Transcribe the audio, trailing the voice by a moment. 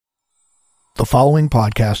The following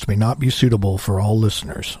podcast may not be suitable for all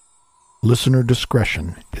listeners. Listener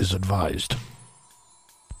discretion is advised.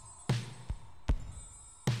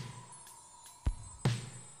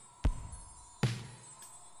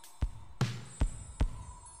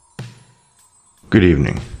 Good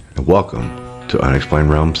evening, and welcome to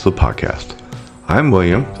Unexplained Realms, the podcast. I'm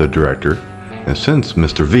William, the director, and since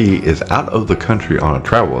Mr. V is out of the country on a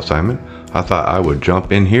travel assignment, I thought I would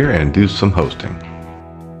jump in here and do some hosting.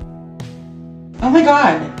 Oh my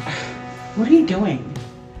god, what are you doing?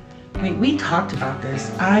 Wait, we talked about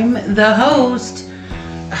this. I'm the host.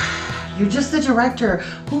 You're just the director.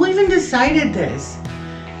 Who even decided this?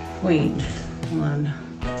 Wait, hold on.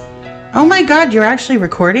 Oh my god, you're actually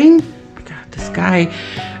recording? God, this guy.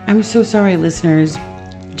 I'm so sorry, listeners.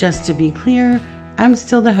 Just to be clear, I'm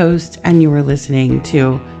still the host, and you are listening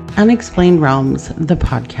to Unexplained Realms, the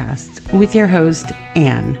podcast, with your host,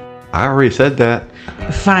 Anne. I already said that.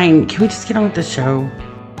 Fine, can we just get on with the show?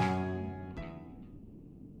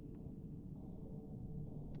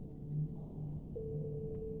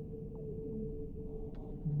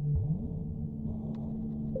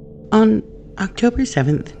 On October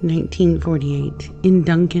 7th, 1948, in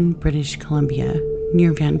Duncan, British Columbia,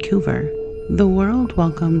 near Vancouver, the world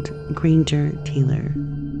welcomed Granger Taylor.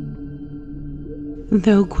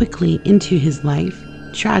 Though quickly into his life,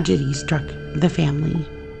 tragedy struck the family.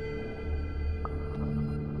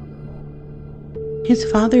 His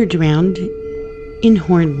father drowned in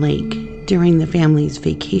Horn Lake during the family's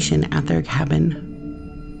vacation at their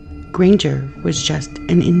cabin. Granger was just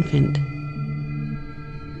an infant.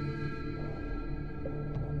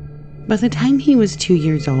 By the time he was 2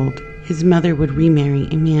 years old, his mother would remarry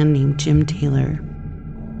a man named Jim Taylor.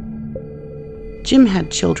 Jim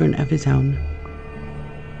had children of his own.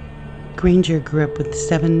 Granger grew up with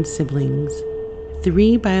 7 siblings,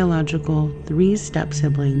 3 biological, 3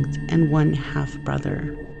 step-siblings, and 1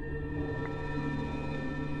 half-brother.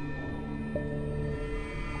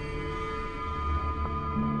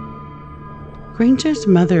 Granger's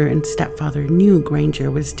mother and stepfather knew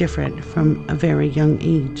Granger was different from a very young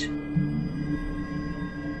age.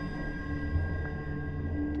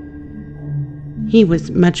 He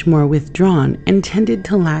was much more withdrawn and tended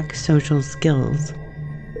to lack social skills.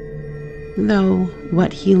 Though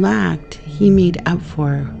what he lacked, he made up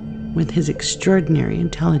for with his extraordinary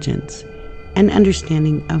intelligence and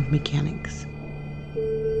understanding of mechanics.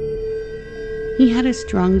 He had a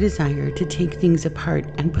strong desire to take things apart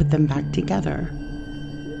and put them back together.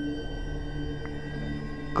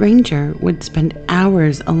 Granger would spend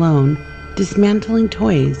hours alone dismantling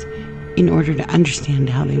toys in order to understand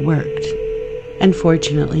how they worked.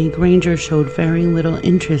 Unfortunately, Granger showed very little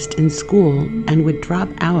interest in school and would drop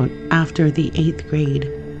out after the 8th grade.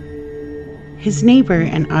 His neighbor,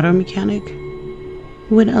 an auto mechanic,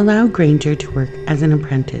 would allow Granger to work as an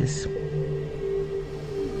apprentice.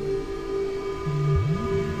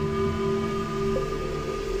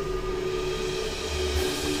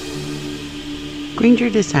 Granger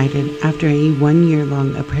decided after a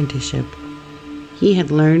 1-year-long apprenticeship, he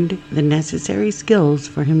had learned the necessary skills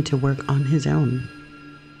for him to work on his own.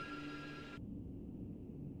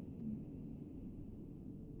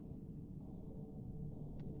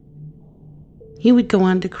 He would go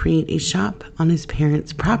on to create a shop on his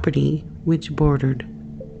parents' property, which bordered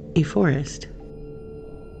a forest.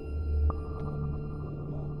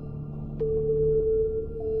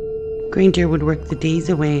 Granger would work the days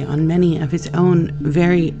away on many of his own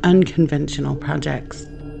very unconventional projects.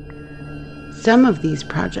 Some of these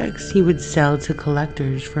projects he would sell to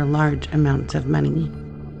collectors for large amounts of money.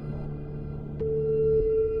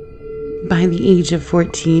 By the age of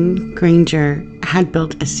 14, Granger had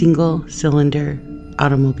built a single-cylinder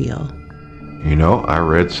automobile. You know, I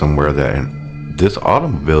read somewhere that this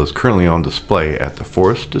automobile is currently on display at the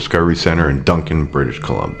Forest Discovery Center in Duncan, British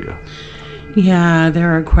Columbia. Yeah,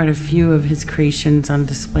 there are quite a few of his creations on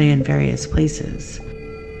display in various places.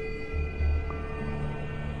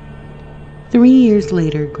 3 years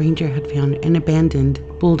later, Granger had found an abandoned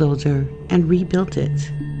bulldozer and rebuilt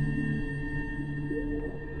it.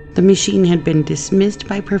 The machine had been dismissed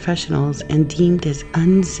by professionals and deemed as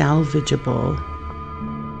unsalvageable.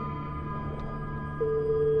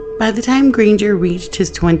 By the time Granger reached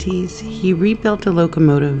his 20s, he rebuilt a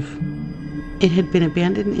locomotive. It had been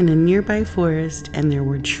abandoned in a nearby forest, and there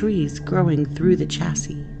were trees growing through the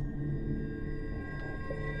chassis.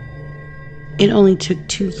 It only took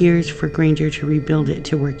 2 years for Granger to rebuild it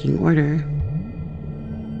to working order.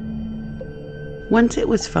 Once it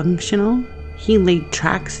was functional, he laid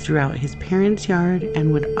tracks throughout his parents' yard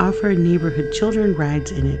and would offer neighborhood children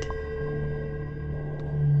rides in it.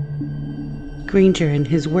 Granger and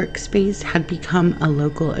his workspace had become a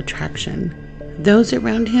local attraction. Those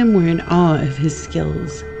around him were in awe of his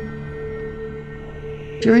skills.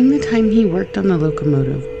 During the time he worked on the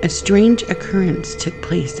locomotive, a strange occurrence took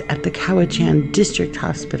place at the Cowichan District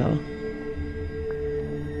Hospital.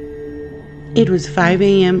 It was 5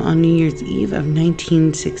 a.m. on New Year's Eve of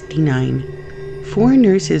 1969. 4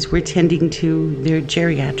 nurses were tending to their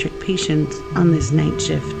geriatric patients on this night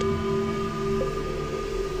shift.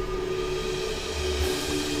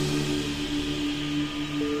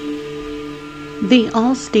 They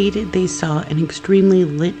all stated they saw an extremely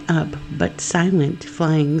lit up but silent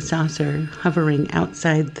flying saucer hovering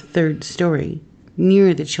outside the 3rd story,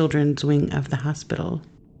 near the children's wing of the hospital.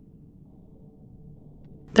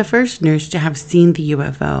 The first nurse to have seen the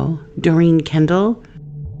UFO, Doreen Kendall,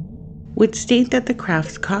 would state that the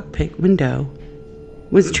craft's cockpit window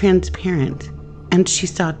was transparent and she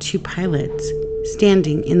saw 2 pilots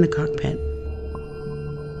standing in the cockpit.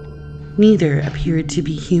 Neither appeared to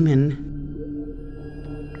be human.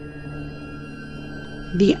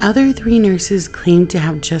 The other 3 nurses claimed to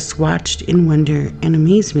have just watched in wonder and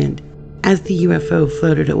amazement as the UFO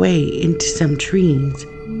floated away into some trees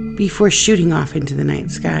before shooting off into the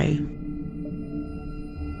night sky.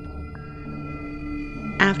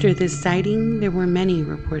 After this sighting, there were many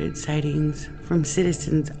reported sightings from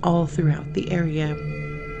citizens all throughout the area.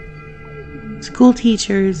 School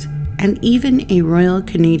teachers and even a Royal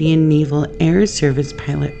Canadian Naval Air Service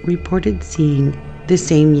pilot reported seeing the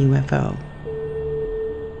same UFO.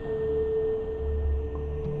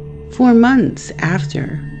 For months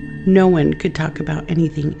after, no one could talk about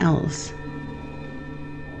anything else.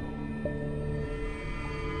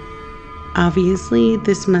 Obviously,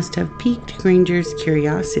 this must have piqued Granger's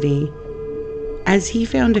curiosity, as he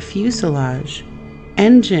found a fuselage,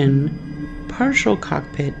 engine, partial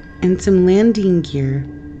cockpit, and some landing gear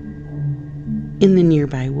in the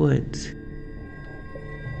nearby woods.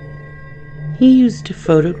 He used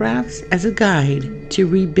photographs as a guide to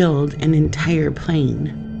rebuild an entire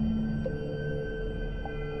plane.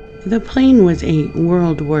 The plane was a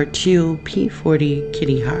World War II P-40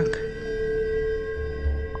 Kitty Hawk.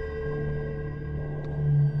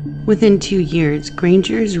 Within 2 years,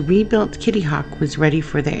 Granger's rebuilt Kitty Hawk was ready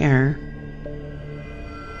for the air,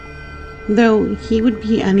 though he would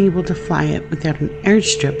be unable to fly it without an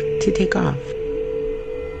airstrip to take off.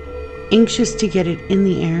 Anxious to get it in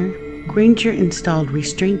the air, Granger installed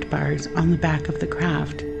restraint bars on the back of the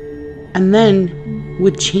craft, and then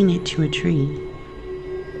would chain it to a tree.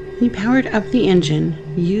 He powered up the engine,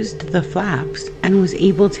 used the flaps, and was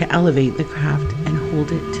able to elevate the craft and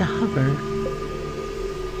hold it to hover.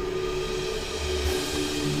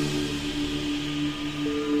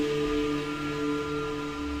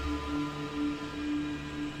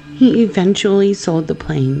 He eventually sold the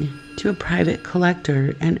plane to a private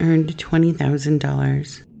collector and earned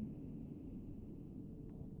 $20,000.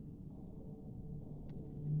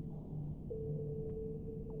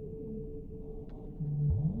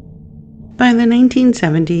 By the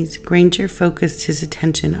 1970s, Granger focused his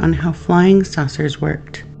attention on how flying saucers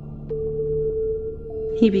worked.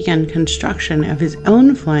 He began construction of his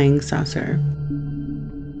own flying saucer.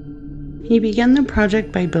 He began the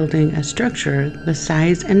project by building a structure the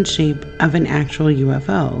size and shape of an actual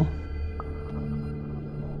UFO.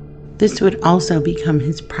 This would also become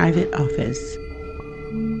his private office.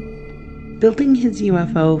 Building his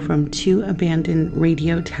UFO from 2 abandoned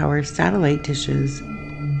radio tower satellite dishes,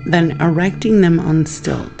 then erecting them on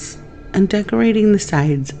stilts and decorating the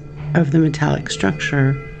sides of the metallic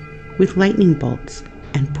structure with lightning bolts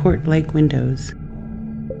and port-like windows.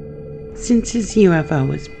 Since his UFO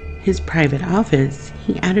was his private office,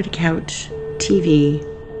 he added a couch, TV,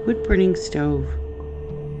 wood-burning stove,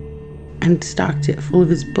 and stocked it full of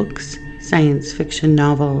his books, science fiction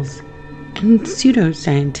novels, and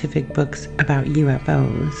pseudo-scientific books about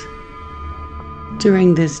UFOs.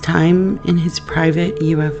 During this time, in his private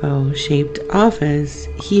UFO-shaped office,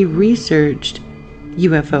 he researched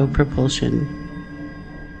UFO propulsion.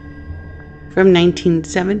 From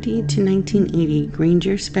 1970 to 1980,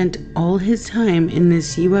 Granger spent all his time in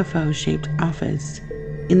this UFO-shaped office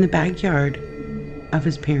in the backyard of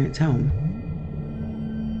his parents' home.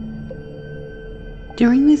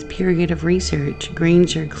 During this period of research,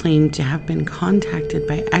 Granger claimed to have been contacted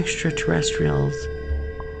by extraterrestrials.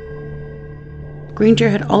 Granger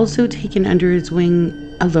had also taken under his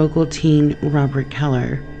wing a local teen, Robert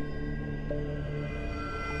Keller.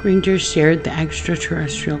 Granger shared the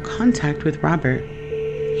extraterrestrial contact with Robert.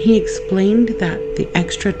 He explained that the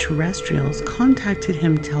extraterrestrials contacted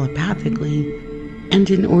him telepathically, and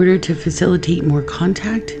in order to facilitate more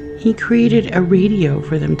contact, He created a radio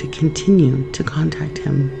for them to continue to contact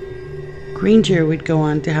him. Granger would go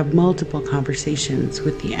on to have multiple conversations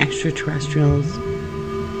with the extraterrestrials.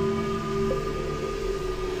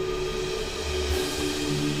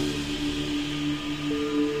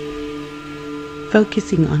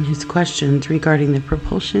 Focusing on his questions regarding the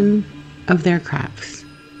propulsion of their crafts,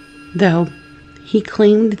 though he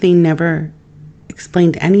claimed they never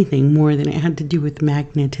explained anything more than it had to do with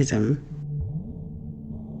magnetism.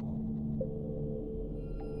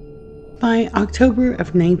 By October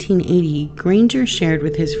of 1980, Granger shared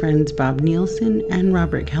with his friends Bob Nielsen and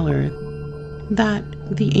Robert Keller that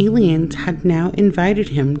the aliens had now invited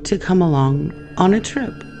him to come along on a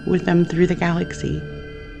trip with them through the galaxy.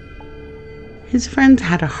 His friends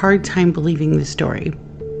had a hard time believing the story,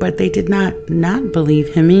 but they did not believe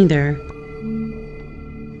him either.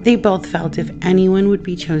 They both felt if anyone would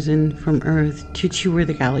be chosen from Earth to tour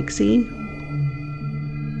the galaxy,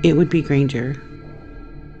 it would be Granger.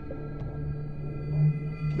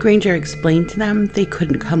 Granger explained to them they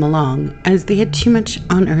couldn't come along as they had too much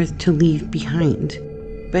on Earth to leave behind,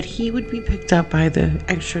 but he would be picked up by the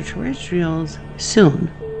extraterrestrials soon.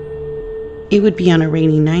 It would be on a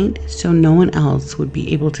rainy night, so no one else would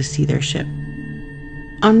be able to see their ship.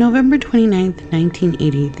 On November 29,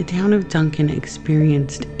 1980, the town of Duncan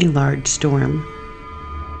experienced a large storm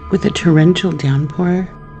with a torrential downpour,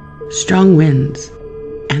 strong winds,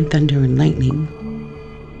 and thunder and lightning.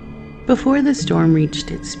 Before the storm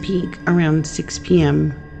reached its peak around 6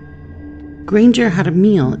 p.m., Granger had a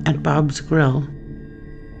meal at Bob's Grill,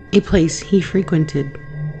 a place he frequented.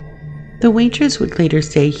 The waitress would later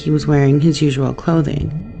say he was wearing his usual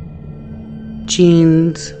clothing: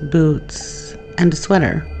 jeans, boots, and a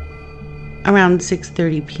sweater. Around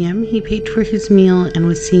 6:30 p.m., he paid for his meal and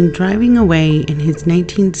was seen driving away in his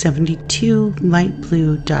 1972 light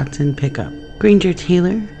blue Datsun pickup. Granger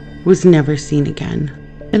Taylor was never seen again.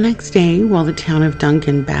 The next day, while the town of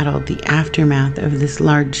Duncan battled the aftermath of this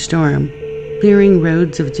large storm, clearing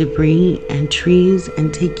roads of debris and trees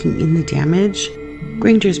and taking in the damage,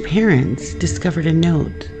 Granger's parents discovered a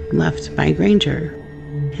note left by Granger.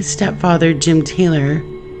 His stepfather, Jim Taylor,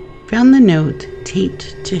 found the note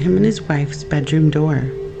taped to him and his wife's bedroom door.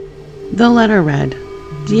 The letter read,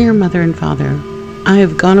 "Dear Mother and Father, I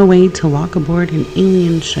have gone away to walk aboard an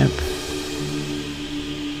alien ship.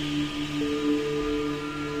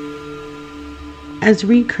 As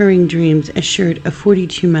recurring dreams assured a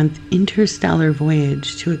 42-month interstellar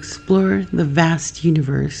voyage to explore the vast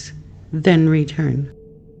universe, then return.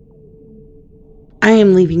 I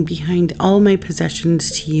am leaving behind all my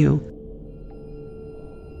possessions to you,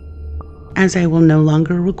 as I will no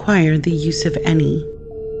longer require the use of any.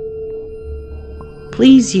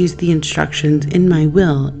 Please use the instructions in my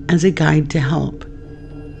will as a guide to help.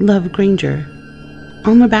 Love, Granger."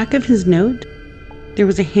 On the back of his note, there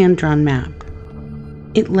was a hand-drawn map.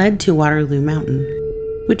 It led to Waterloo Mountain,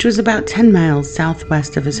 which was about 10 miles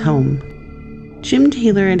southwest of his home. Jim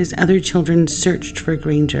Taylor and his other children searched for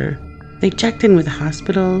Granger. They checked in with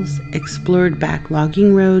hospitals, explored back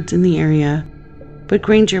logging roads in the area, but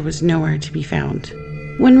Granger was nowhere to be found.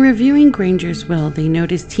 When reviewing Granger's will, they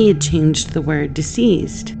noticed he had changed the word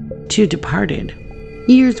deceased to departed.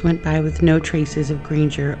 Years went by with no traces of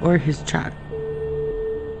Granger or his truck,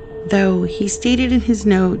 though he stated in his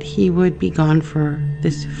note he would be gone for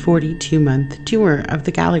this 42-month tour of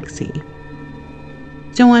the galaxy.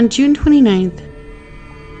 So on June 29th,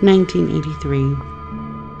 1983,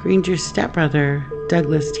 Granger's stepbrother,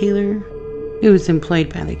 Douglas Taylor, who was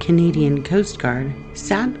employed by the Canadian Coast Guard,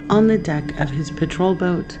 sat on the deck of his patrol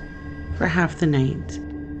boat for half the night,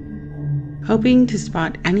 hoping to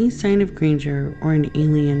spot any sign of Granger or an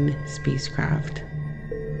alien spacecraft.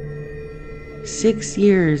 6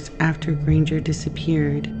 years after Granger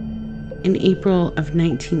disappeared, in April of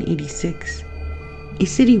 1986, a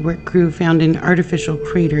city work crew found an artificial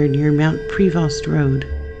crater near Mount Prevost Road.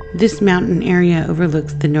 This mountain area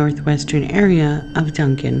overlooks the northwestern area of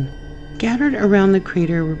Duncan. Scattered around the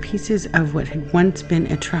crater were pieces of what had once been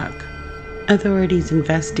a truck. Authorities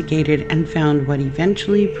investigated and found what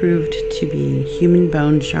eventually proved to be human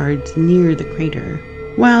bone shards near the crater.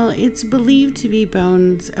 While it's believed to be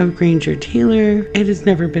bones of Granger Taylor, it has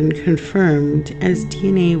never been confirmed, as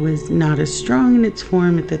DNA was not as strong in its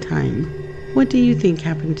form at the time. What do you think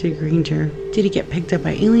happened to Granger? Did he get picked up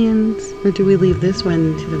by aliens, or do we leave this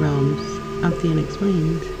one to the realms of the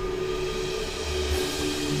unexplained?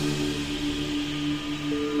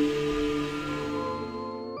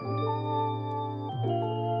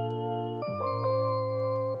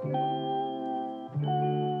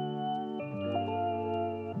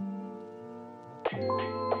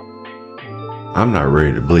 I'm not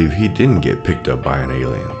ready to believe he didn't get picked up by an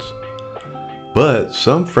aliens. But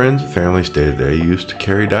some friends and family stated that he used to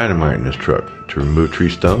carry dynamite in his truck to remove tree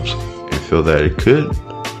stumps and feel that it could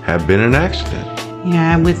have been an accident.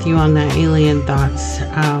 Yeah, I'm with you on the alien thoughts.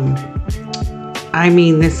 I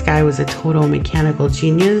mean, this guy was a total mechanical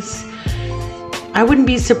genius. I wouldn't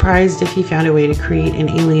be surprised if he found a way to create an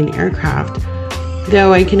alien aircraft,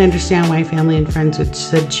 though I can understand why family and friends would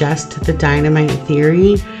suggest the dynamite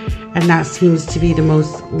theory, and that seems to be the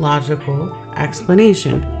most logical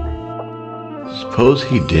explanation. Suppose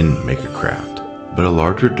he didn't make a craft, but a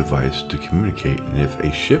larger device to communicate, and if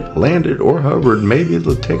a ship landed or hovered, maybe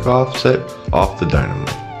it'll take off, set off the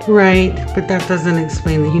dynamite. Right, but that doesn't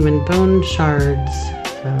explain the human bone shards,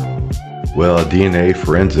 so... Well, DNA,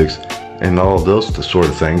 forensics, and all those sort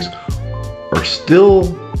of things are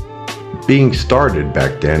still being started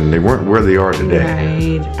back then. They weren't where they are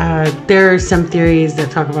today. Right. There are some theories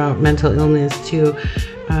that talk about mental illness too,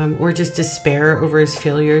 or just despair over his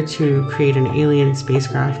failure to create an alien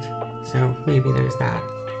spacecraft. So maybe there's that.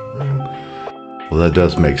 Well, that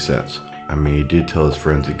does make sense. I mean, he did tell his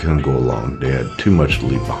friends he couldn't go alone. They had too much to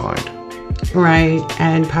leave behind. Right,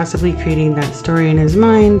 and possibly creating that story in his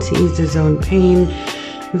mind to ease his own pain.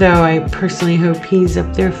 Though I personally hope he's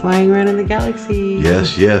up there flying around in the galaxy.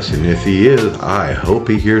 Yes, and if he is, I hope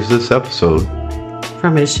he hears this episode.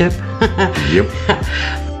 From his ship? Yep.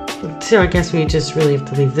 So I guess we just really have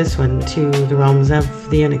to leave this one to the realms of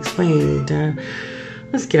the unexplained.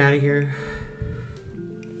 Let's get out of here.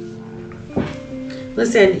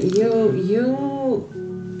 Listen, you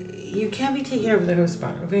can't be taking over the host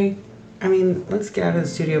spot, okay? I mean, let's get out of the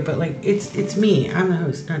studio, but like, it's me. I'm the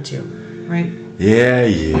host, not you, right? Yeah.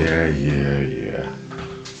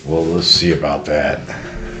 Well, let's see about that.